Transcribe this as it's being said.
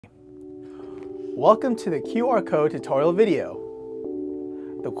Welcome to the QR code tutorial video.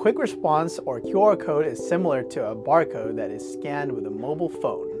 The quick response or QR code is similar to a barcode that is scanned with a mobile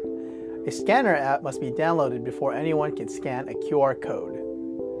phone. A scanner app must be downloaded before anyone can scan a QR code.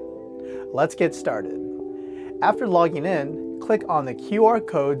 Let's get started. After logging in, click on the QR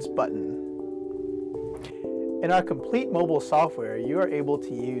codes button. In our complete mobile software, you are able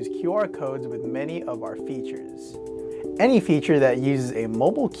to use QR codes with many of our features. Any feature that uses a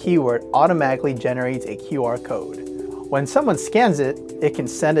mobile keyword automatically generates a QR code. When someone scans it, it can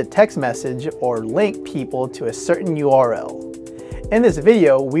send a text message or link people to a certain URL. In this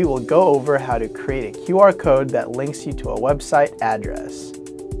video, we will go over how to create a QR code that links you to a website address.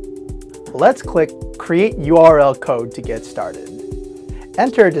 Let's click Create URL Code to get started.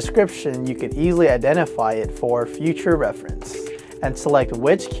 Enter a description you can easily identify it for future reference, and select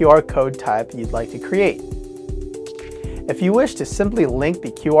which QR code type you'd like to create. If you wish to simply link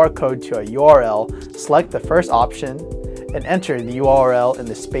the QR code to a URL, select the first option and enter the URL in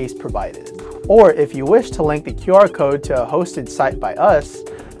the space provided. Or if you wish to link the QR code to a hosted site by us,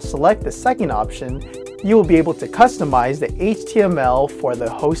 select the second option. You will be able to customize the HTML for the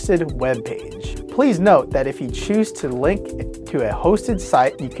hosted web page. Please note that if you choose to link to a hosted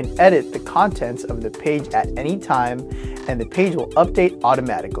site, you can edit the contents of the page at any time and the page will update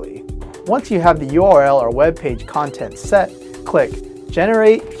automatically. Once you have the URL or web page content set, click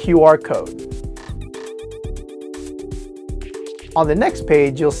Generate QR Code. On the next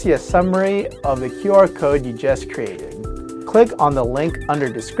page, you'll see a summary of the QR code you just created. Click on the link under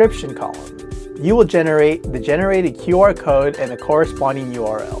Description column. You will generate the generated QR code and the corresponding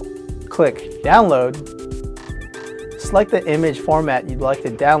URL. Click Download. Select the image format you'd like to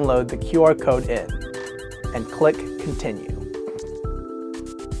download the QR code in, and click Continue.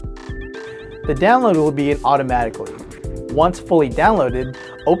 The download will begin automatically. Once fully downloaded,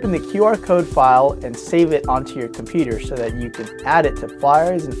 open the QR code file and save it onto your computer so that you can add it to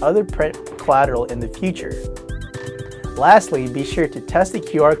flyers and other print collateral in the future. Lastly, be sure to test the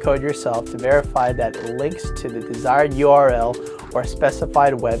QR code yourself to verify that it links to the desired URL or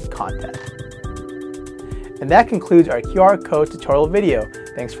specified web content. And that concludes our QR code tutorial video.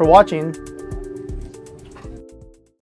 Thanks for watching.